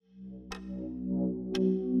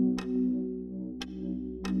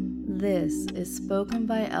This is Spoken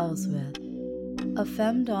by Elswith, a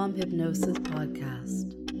Femdom Hypnosis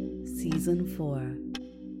podcast, Season 4.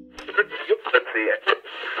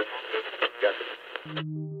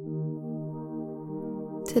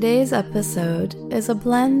 Today's episode is a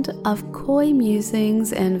blend of coy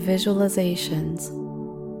musings and visualizations,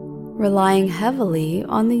 relying heavily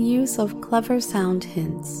on the use of clever sound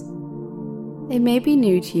hints. It may be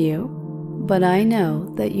new to you, but I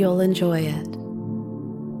know that you'll enjoy it.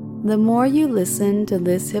 The more you listen to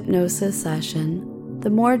this hypnosis session,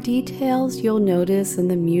 the more details you'll notice in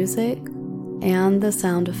the music and the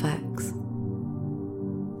sound effects.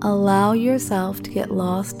 Allow yourself to get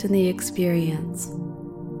lost in the experience,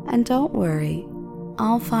 and don't worry,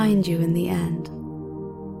 I'll find you in the end.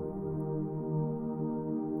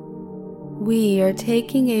 We are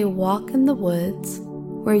taking a walk in the woods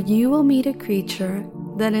where you will meet a creature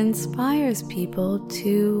that inspires people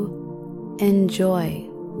to enjoy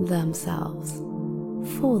themselves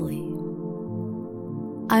fully.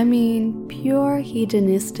 I mean, pure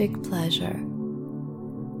hedonistic pleasure.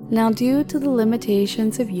 Now, due to the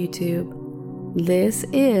limitations of YouTube, this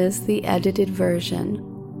is the edited version.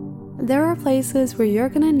 There are places where you're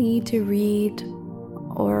gonna need to read,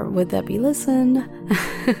 or would that be listen,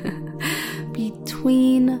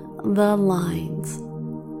 between the lines.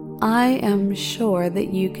 I am sure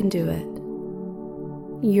that you can do it.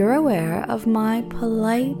 You're aware of my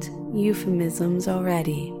polite euphemisms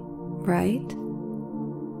already, right?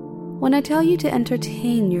 When I tell you to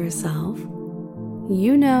entertain yourself,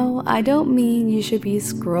 you know I don't mean you should be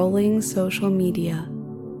scrolling social media.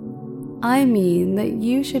 I mean that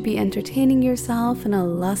you should be entertaining yourself in a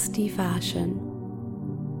lusty fashion.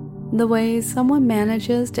 The way someone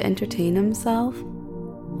manages to entertain himself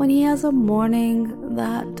when he has a morning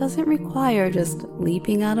that doesn't require just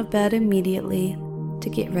leaping out of bed immediately to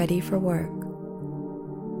get ready for work.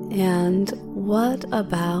 And what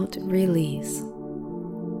about release?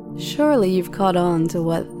 Surely you've caught on to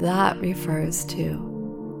what that refers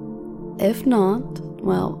to. If not,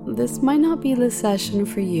 well, this might not be the session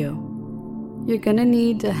for you. You're gonna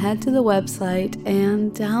need to head to the website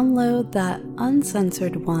and download that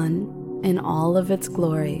uncensored one in all of its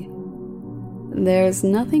glory. There's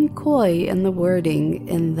nothing coy in the wording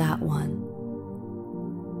in that one.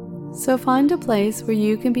 So find a place where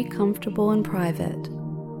you can be comfortable and private.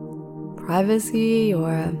 Privacy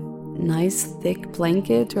or a nice thick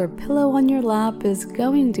blanket or pillow on your lap is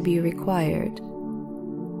going to be required.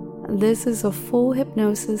 This is a full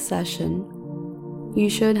hypnosis session. You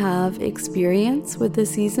should have experience with the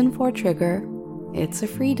Season 4 trigger. It's a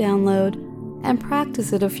free download, and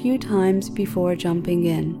practice it a few times before jumping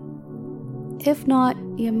in. If not,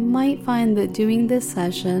 you might find that doing this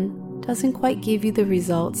session doesn't quite give you the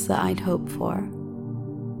results that I'd hope for.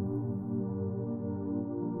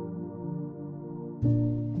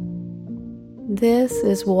 This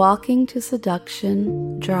is Walking to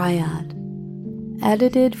Seduction, Dryad,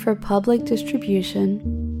 edited for public distribution,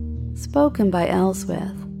 spoken by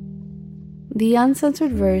Elswith. The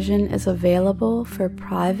uncensored version is available for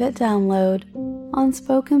private download on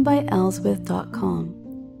spokenbyelswith.com.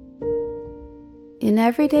 In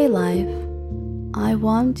everyday life, I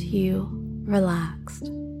want you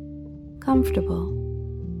relaxed, comfortable.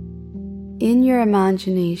 In your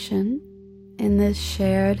imagination, in this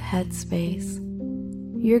shared headspace,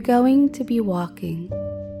 you're going to be walking.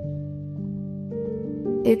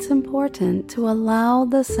 It's important to allow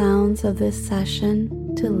the sounds of this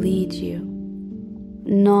session to lead you,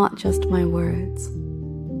 not just my words.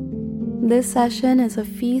 This session is a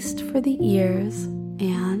feast for the ears,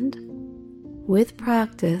 and with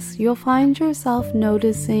practice, you'll find yourself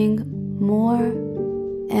noticing more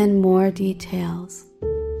and more details.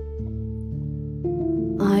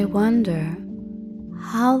 I wonder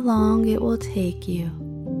how long it will take you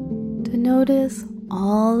to notice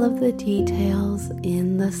all of the details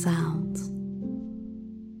in the sounds.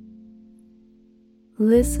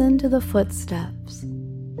 Listen to the footsteps.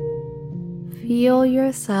 Feel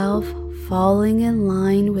yourself falling in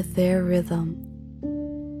line with their rhythm.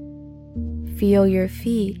 Feel your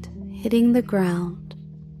feet hitting the ground,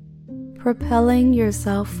 propelling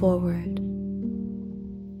yourself forward.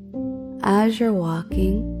 As you're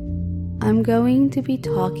walking, I'm going to be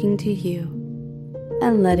talking to you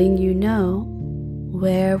and letting you know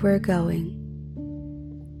where we're going.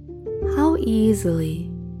 How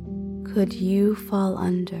easily could you fall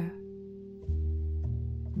under?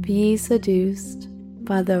 Be seduced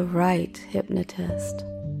by the right hypnotist.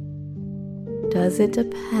 Does it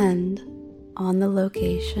depend on the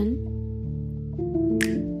location?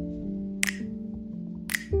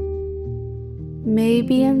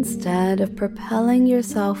 Maybe instead of propelling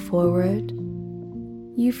yourself forward,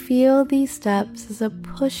 you feel these steps as a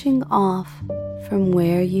pushing off from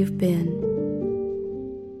where you've been,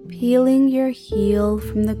 peeling your heel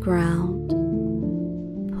from the ground,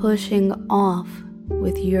 pushing off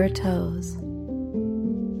with your toes,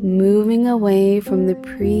 moving away from the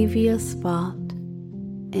previous spot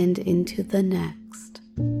and into the next,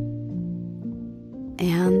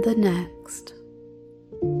 and the next,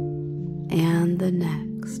 and the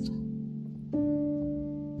next.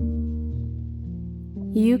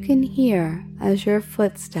 You can hear as your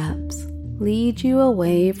footsteps lead you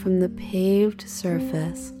away from the paved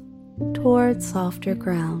surface towards softer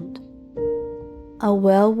ground. A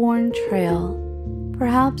well-worn trail,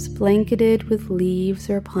 perhaps blanketed with leaves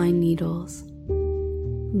or pine needles.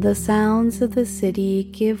 The sounds of the city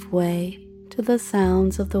give way to the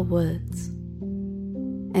sounds of the woods,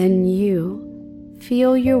 and you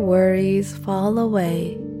feel your worries fall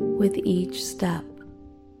away with each step.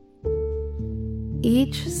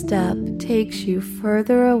 Each step takes you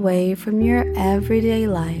further away from your everyday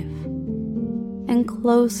life and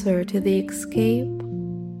closer to the escape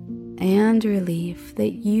and relief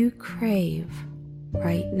that you crave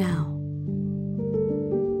right now.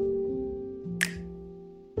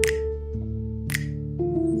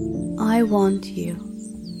 I want you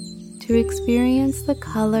to experience the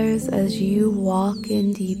colors as you walk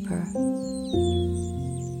in deeper.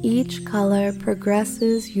 Each color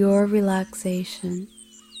progresses your relaxation.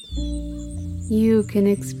 You can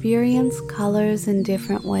experience colors in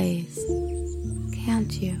different ways,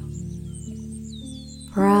 can't you?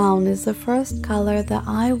 Brown is the first color that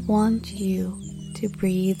I want you to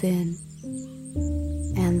breathe in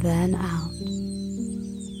and then out.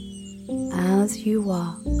 As you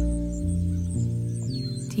walk,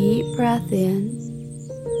 deep breath in,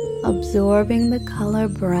 absorbing the color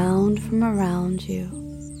brown from around you,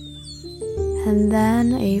 and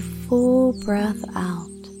then a full breath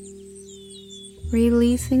out,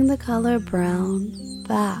 releasing the color brown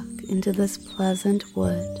back into this pleasant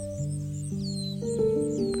wood.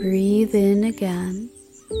 Breathe in again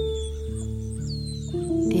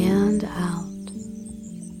and out,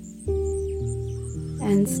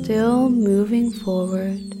 and still moving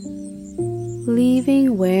forward,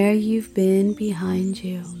 leaving where you've been behind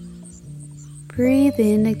you. Breathe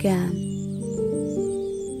in again,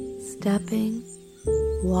 stepping,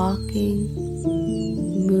 walking,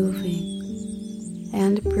 moving,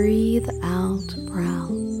 and breathe out brown.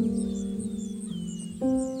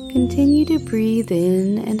 Continue to breathe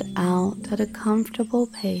in and out at a comfortable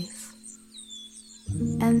pace,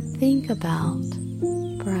 and think about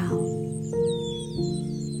brown.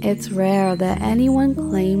 It's rare that anyone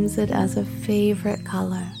claims it as a favorite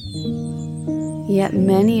color, yet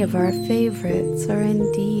many of our favorites are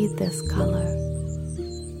indeed this color.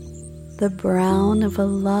 The brown of a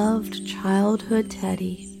loved childhood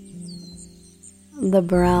teddy, the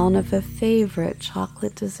brown of a favorite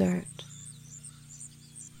chocolate dessert,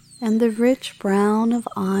 and the rich brown of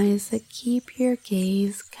eyes that keep your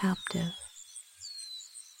gaze captive.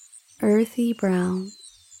 Earthy brown,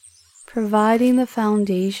 providing the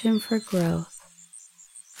foundation for growth,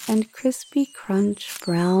 and crispy crunch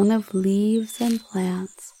brown of leaves and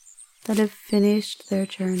plants that have finished their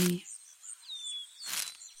journey.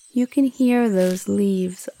 You can hear those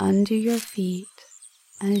leaves under your feet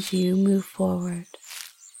as you move forward.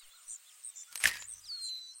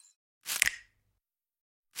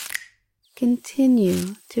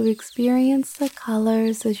 Continue to experience the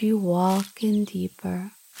colors as you walk in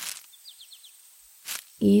deeper,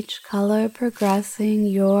 each color progressing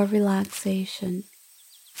your relaxation.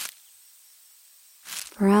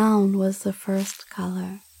 Brown was the first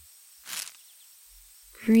color.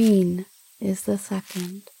 Green is the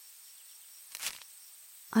second.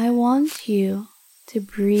 I want you to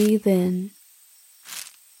breathe in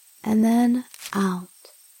and then out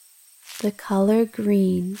the color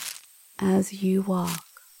green as you walk.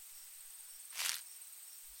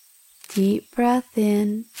 Deep breath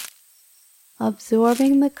in,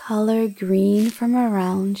 absorbing the color green from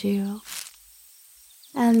around you,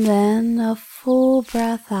 and then a full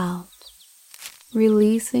breath out,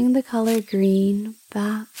 releasing the color green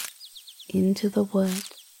back into the wood.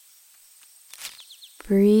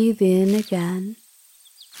 Breathe in again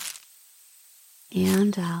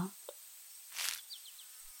and out.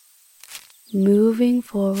 Moving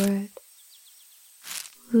forward,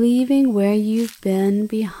 leaving where you've been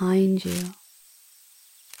behind you.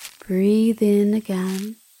 Breathe in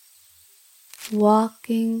again,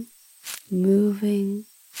 walking, moving,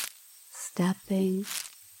 stepping,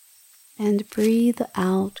 and breathe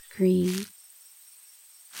out green.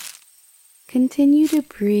 Continue to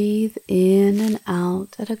breathe in and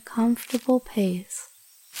out at a comfortable pace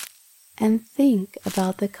and think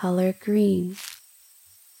about the color green.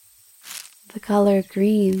 The color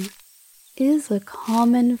green is a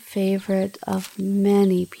common favorite of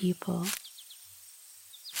many people.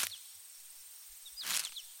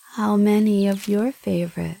 How many of your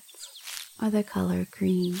favorites are the color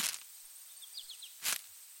green?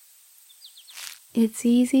 It's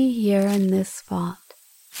easy here in this spot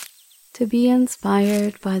to be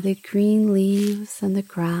inspired by the green leaves and the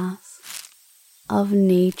grass of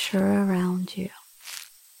nature around you.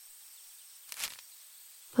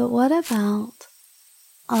 But what about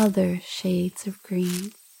other shades of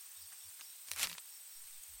green?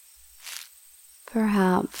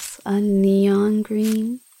 Perhaps a neon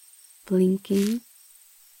green blinking,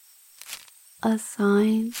 a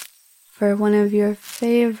sign for one of your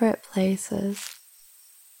favorite places,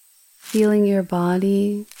 feeling your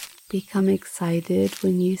body become excited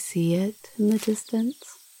when you see it in the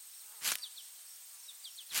distance,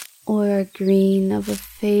 or a green of a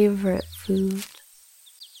favorite food,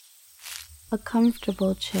 a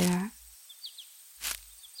comfortable chair.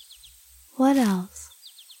 What else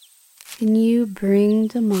can you bring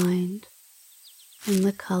to mind in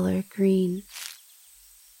the color green?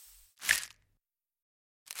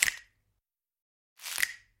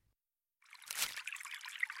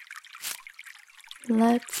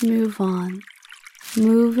 Let's move on,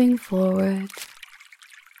 moving forward,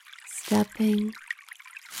 stepping,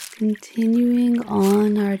 continuing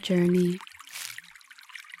on our journey.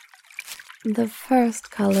 The first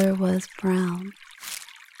color was brown,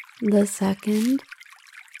 the second,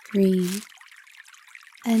 green,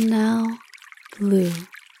 and now blue.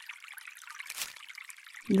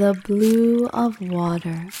 The blue of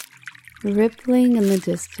water, rippling in the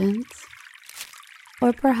distance,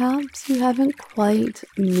 or perhaps you haven't quite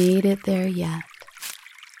made it there yet.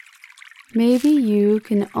 Maybe you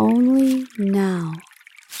can only now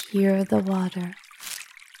hear the water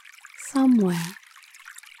somewhere,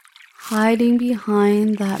 hiding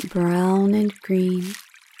behind that brown and green,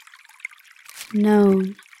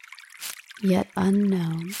 known yet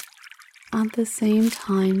unknown at the same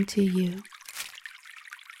time to you.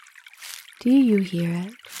 Do you hear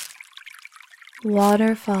it?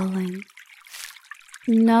 Water falling.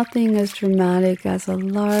 Nothing as dramatic as a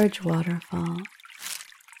large waterfall.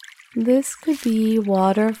 This could be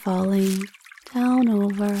water falling down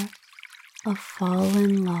over a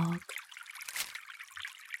fallen log.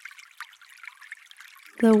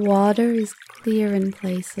 The water is clear in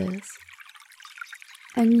places,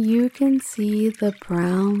 and you can see the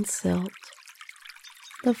brown silt,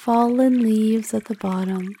 the fallen leaves at the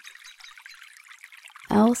bottom.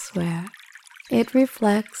 Elsewhere, it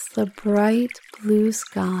reflects the bright blue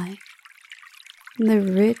sky and the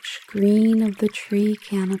rich green of the tree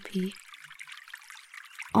canopy.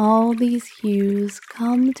 All these hues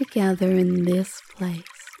come together in this place.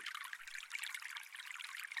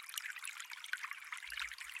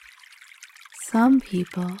 Some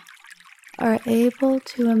people are able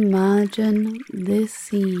to imagine this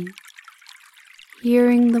scene,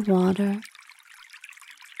 hearing the water,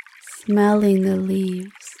 smelling the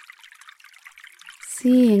leaves,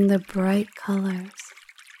 seeing the bright colors,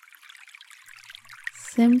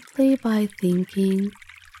 simply by thinking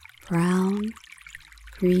brown,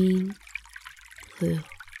 green, blue.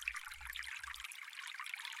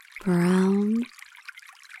 Brown,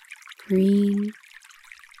 green,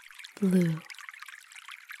 blue.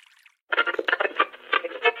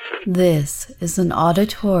 This is an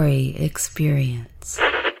auditory experience.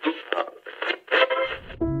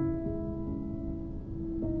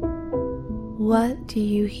 What do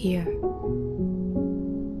you hear?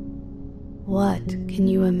 What can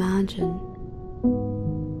you imagine?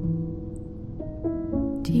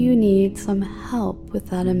 Do you need some help with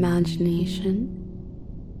that imagination?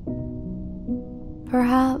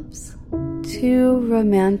 Perhaps two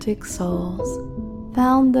romantic souls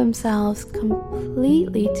found themselves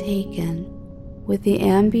completely taken with the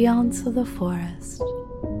ambience of the forest.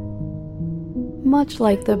 Much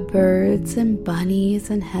like the birds and bunnies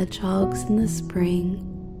and hedgehogs in the spring,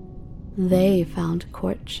 they found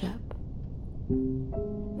courtship.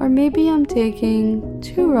 Or maybe I'm taking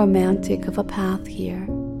too romantic of a path here.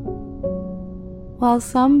 While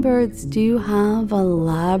some birds do have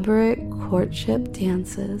elaborate courtship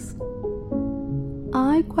dances,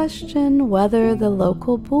 I question whether the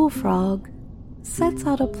local bullfrog sets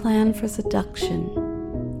out a plan for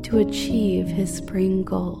seduction to achieve his spring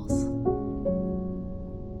goals.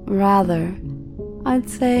 Rather, I'd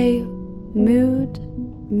say mood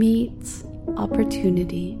meets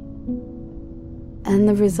opportunity, And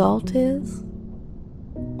the result is,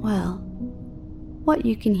 well, what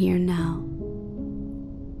you can hear now.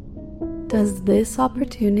 Does this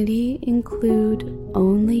opportunity include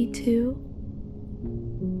only two?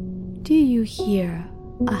 Do you hear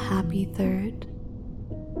a happy third?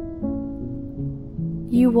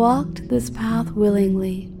 You walked this path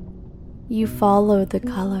willingly. You followed the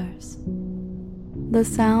colors, the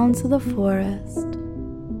sounds of the forest,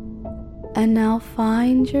 and now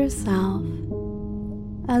find yourself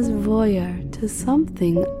as voyeur to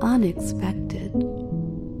something unexpected.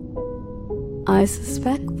 I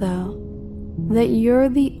suspect, though, that you're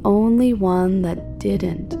the only one that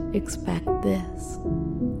didn't expect this.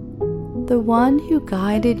 The one who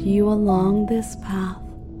guided you along this path.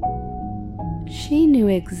 She knew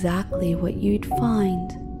exactly what you'd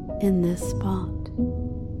find in this spot.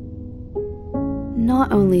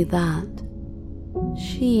 Not only that,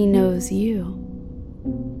 she knows you.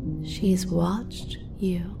 She's watched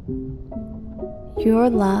you. Your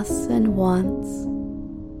less and wants,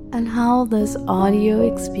 and how this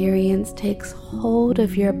audio experience takes hold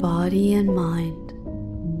of your body and mind.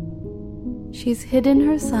 She's hidden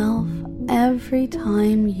herself every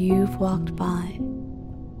time you've walked by,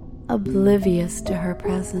 oblivious to her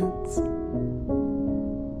presence.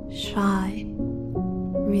 Shy,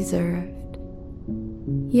 reserved.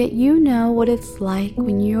 Yet you know what it's like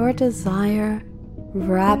when your desire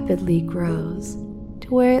rapidly grows to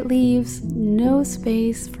where it leaves no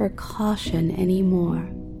space for caution anymore.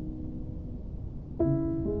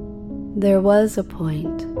 There was a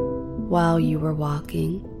point, while you were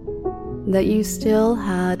walking, that you still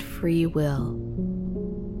had free will,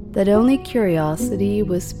 that only curiosity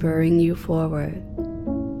was spurring you forward.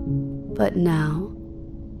 But now,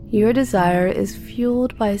 your desire is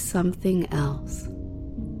fueled by something else,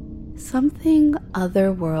 something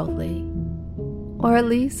otherworldly, or at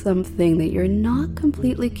least something that you're not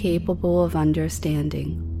completely capable of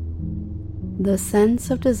understanding. The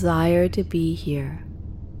sense of desire to be here,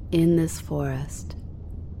 in this forest,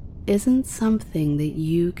 isn't something that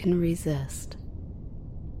you can resist.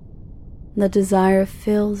 The desire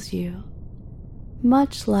fills you,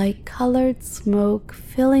 much like colored smoke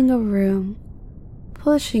filling a room,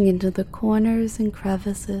 pushing into the corners and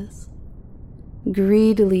crevices,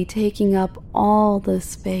 greedily taking up all the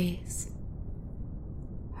space.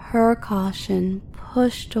 Her caution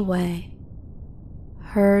pushed away,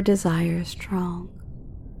 her desire strong.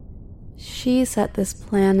 She set this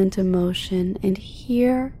plan into motion, and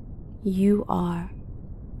here you are.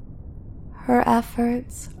 Her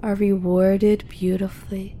efforts are rewarded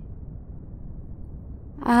beautifully.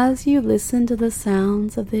 As you listen to the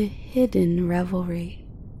sounds of the hidden revelry,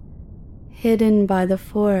 hidden by the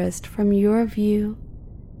forest from your view,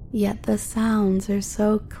 yet the sounds are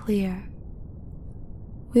so clear.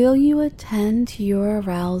 Will you attend to your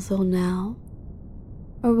arousal now,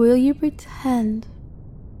 or will you pretend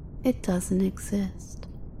it doesn't exist?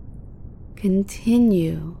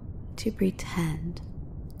 Continue to pretend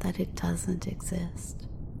that it doesn't exist.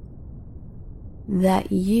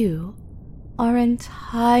 That you are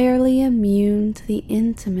entirely immune to the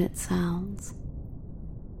intimate sounds.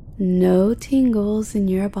 No tingles in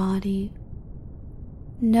your body.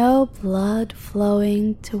 No blood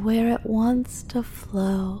flowing to where it wants to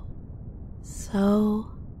flow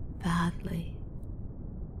so badly.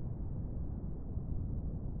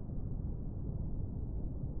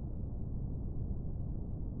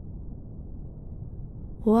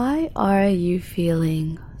 Why are you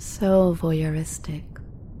feeling so voyeuristic?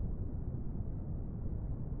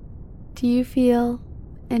 Do you feel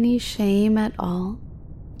any shame at all,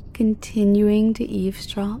 continuing to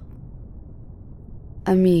eavesdrop?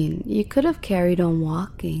 I mean, you could have carried on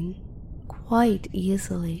walking quite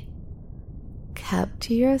easily, kept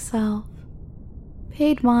to yourself,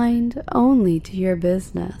 paid mind only to your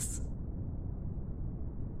business.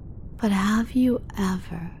 But have you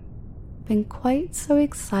ever been quite so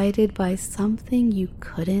excited by something you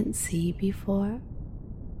couldn't see before?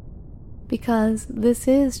 Because this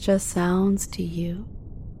is just sounds to you.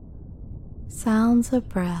 Sounds of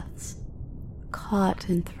breaths caught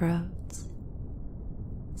in throats.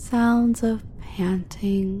 Sounds of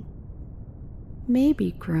panting,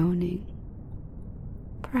 maybe groaning.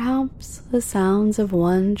 Perhaps the sounds of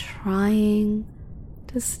one trying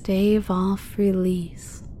to stave off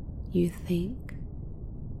release, you think.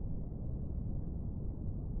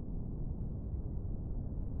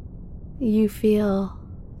 You feel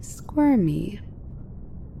squirmy.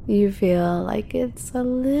 You feel like it's a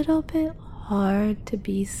little bit hard to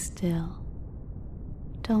be still,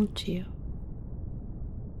 don't you?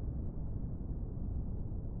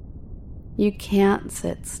 You can't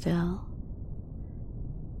sit still.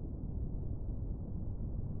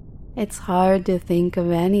 It's hard to think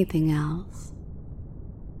of anything else.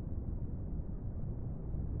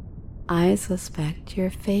 I suspect your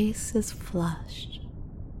face is flushed,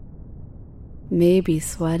 maybe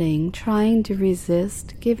sweating, trying to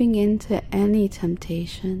resist giving in to any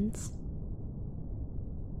temptations.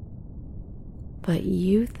 But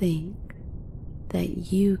you think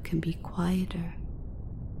that you can be quieter.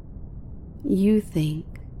 You think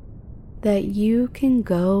that you can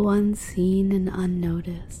go unseen and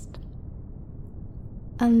unnoticed.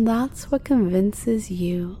 And that's what convinces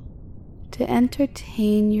you to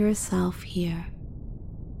entertain yourself here.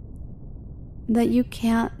 That you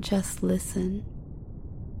can't just listen,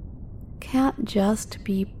 can't just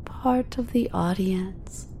be part of the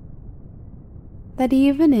audience. That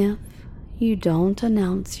even if you don't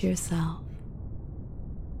announce yourself,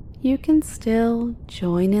 you can still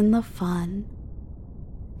join in the fun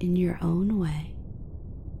in your own way,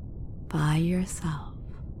 by yourself.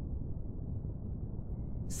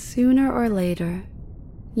 Sooner or later,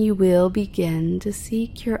 you will begin to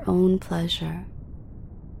seek your own pleasure.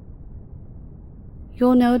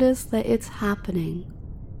 You'll notice that it's happening,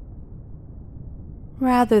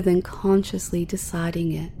 rather than consciously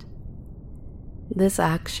deciding it. This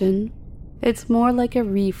action, it's more like a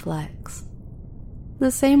reflex, the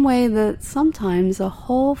same way that sometimes a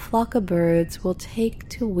whole flock of birds will take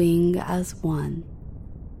to wing as one.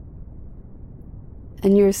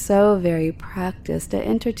 And you're so very practiced at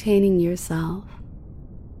entertaining yourself.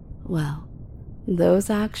 Well, those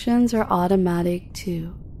actions are automatic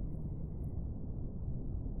too.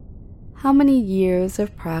 How many years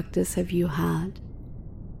of practice have you had?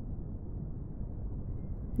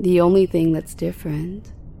 The only thing that's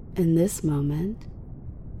different in this moment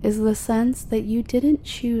is the sense that you didn't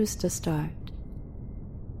choose to start.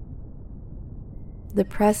 The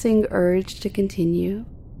pressing urge to continue,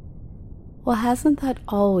 well, hasn't that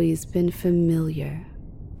always been familiar,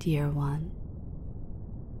 dear one?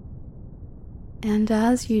 And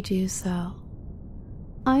as you do so,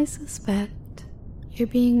 I suspect you're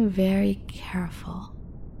being very careful.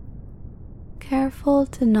 Careful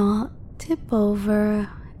to not tip over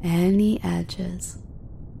any edges.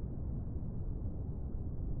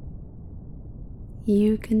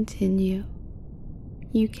 You continue.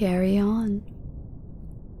 You carry on.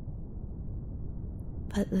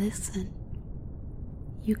 But listen,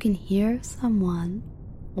 you can hear someone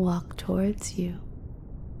walk towards you.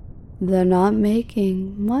 They're not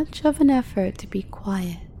making much of an effort to be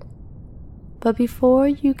quiet, but before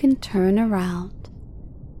you can turn around,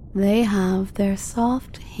 they have their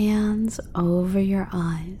soft hands over your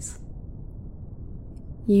eyes.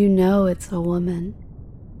 You know it's a woman.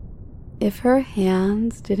 If her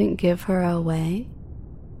hands didn't give her away,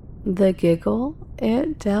 the giggle,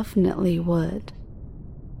 it definitely would.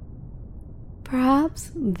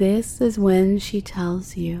 Perhaps this is when she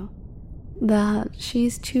tells you that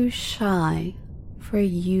she's too shy for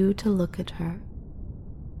you to look at her.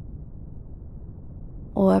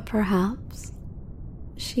 Or perhaps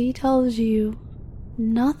she tells you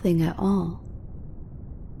nothing at all.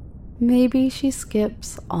 Maybe she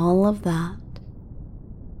skips all of that,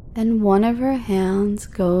 and one of her hands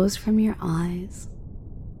goes from your eyes,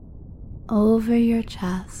 over your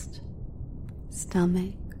chest,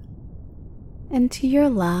 stomach, and to your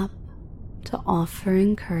lap to offer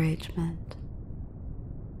encouragement.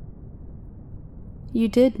 You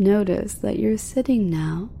did notice that you're sitting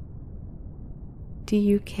now. Do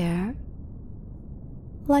you care?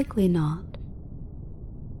 Likely not.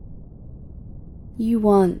 You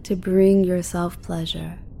want to bring yourself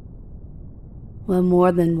pleasure. Well,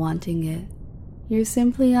 more than wanting it, you're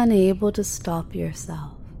simply unable to stop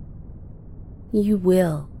yourself. You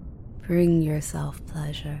will bring yourself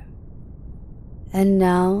pleasure. And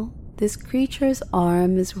now this creature's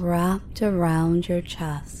arm is wrapped around your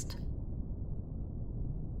chest.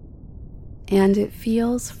 And it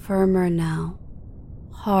feels firmer now,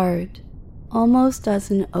 hard, almost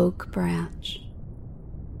as an oak branch.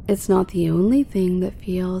 It's not the only thing that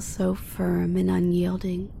feels so firm and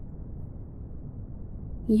unyielding.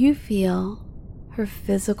 You feel her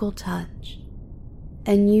physical touch,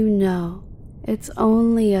 and you know it's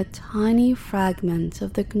only a tiny fragment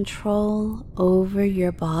of the control over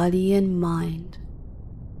your body and mind.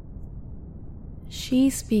 She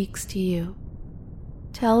speaks to you,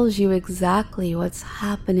 tells you exactly what's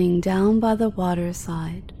happening down by the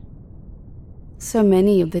waterside. So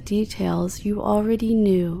many of the details you already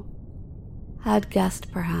knew, had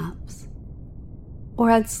guessed perhaps, or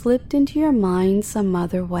had slipped into your mind some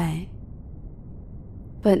other way.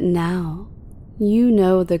 But now you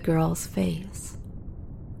know the girl's face,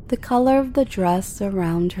 the color of the dress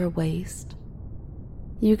around her waist.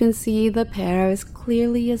 You can see the pair as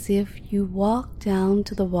clearly as if you walked down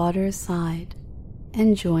to the water's side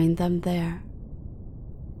and joined them there.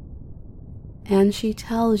 And she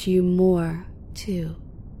tells you more, too.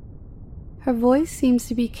 Her voice seems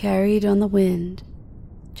to be carried on the wind,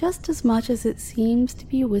 just as much as it seems to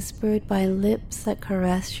be whispered by lips that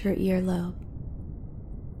caress your earlobe.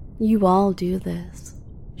 You all do this,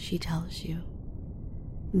 she tells you.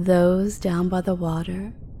 Those down by the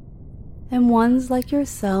water, and ones like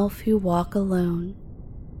yourself who walk alone,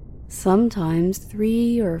 sometimes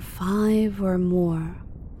 3 or 5 or more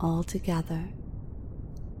all together.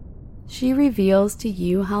 She reveals to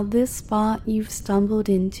you how this spot you've stumbled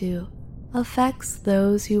into affects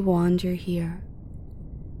those who wander here.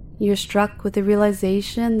 You're struck with the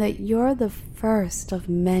realization that you're the first of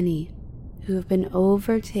many who have been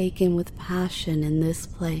overtaken with passion in this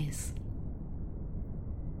place.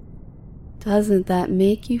 Doesn't that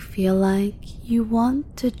make you feel like you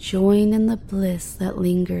want to join in the bliss that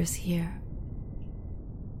lingers here?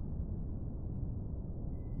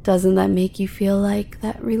 Doesn't that make you feel like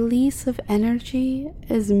that release of energy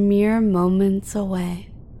is mere moments away?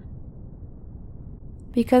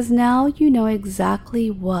 Because now you know exactly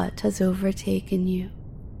what has overtaken you,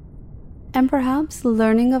 and perhaps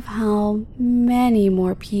learning of how many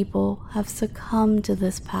more people have succumbed to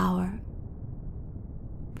this power.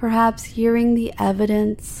 Perhaps hearing the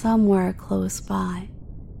evidence somewhere close by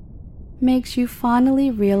makes you finally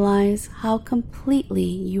realize how completely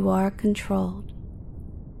you are controlled,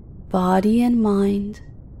 body and mind,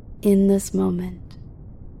 in this moment.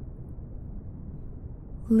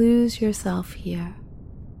 Lose yourself here.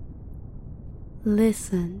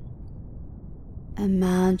 Listen,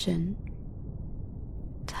 imagine,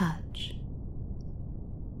 touch.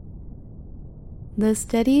 The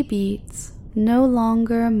steady beats no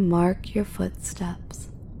longer mark your footsteps.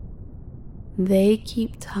 They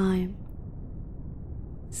keep time.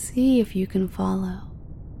 See if you can follow.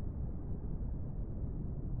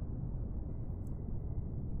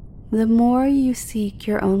 The more you seek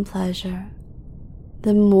your own pleasure,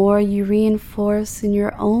 the more you reinforce in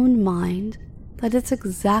your own mind that it's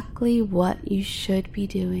exactly what you should be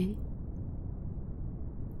doing,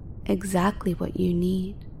 exactly what you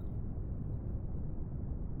need.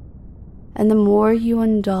 And the more you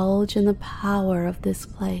indulge in the power of this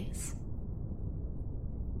place,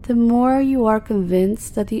 the more you are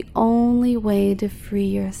convinced that the only way to free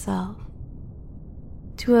yourself,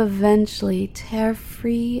 to eventually tear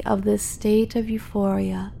free of this state of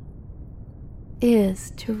euphoria, is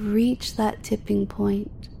to reach that tipping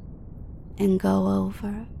point and go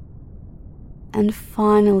over, and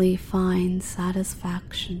finally find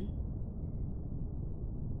satisfaction.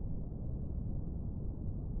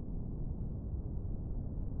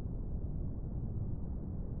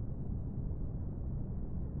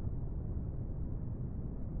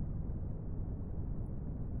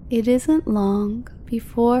 It isn't long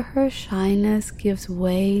before her shyness gives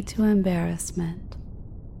way to embarrassment,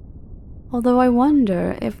 although I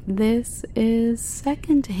wonder if this is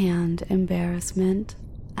second-hand embarrassment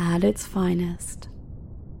at its finest.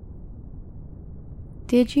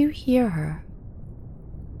 Did you hear her?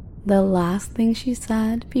 The last thing she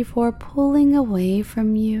said before pulling away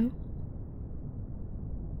from you?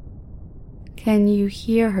 Can you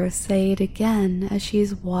hear her say it again as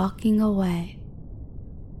she's walking away?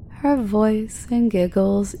 Her voice and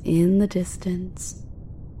giggles in the distance.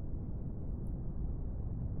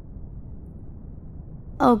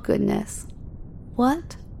 Oh goodness,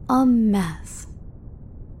 what a mess.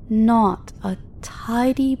 Not a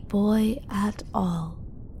tidy boy at all,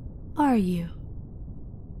 are you?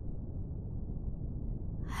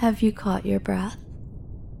 Have you caught your breath?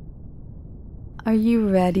 Are you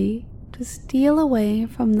ready to steal away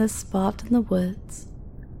from this spot in the woods,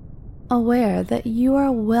 aware that you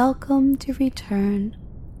are welcome to return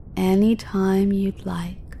any time you'd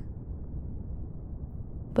like?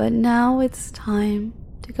 But now it's time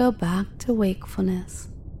to go back to wakefulness,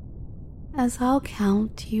 as I'll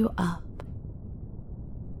count you up.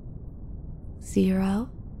 0,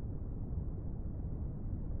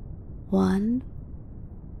 1,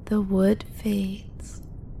 the wood fades,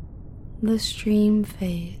 the stream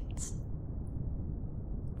fades.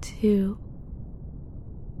 2,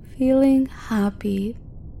 feeling happy,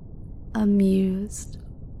 amused,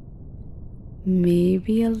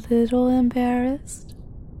 maybe a little embarrassed.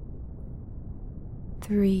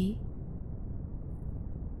 3,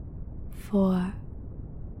 4,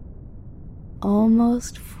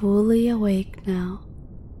 almost fully awake now,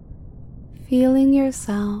 feeling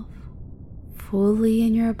yourself fully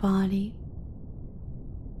in your body,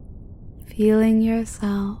 feeling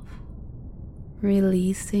yourself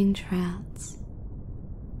releasing trance.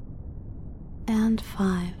 And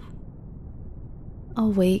 5,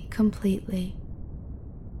 awake completely.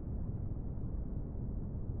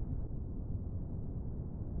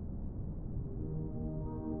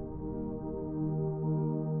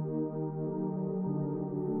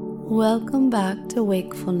 Welcome back to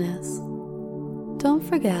wakefulness. Don't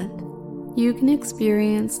forget, you can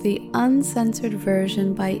experience the uncensored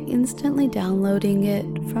version by instantly downloading it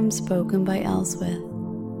from Spoken by Elswith.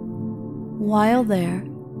 While there,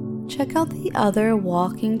 check out the other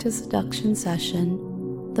Walking to Seduction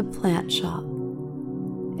session, The Plant Shop.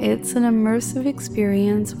 It's an immersive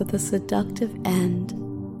experience with a seductive end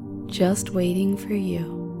just waiting for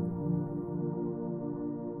you.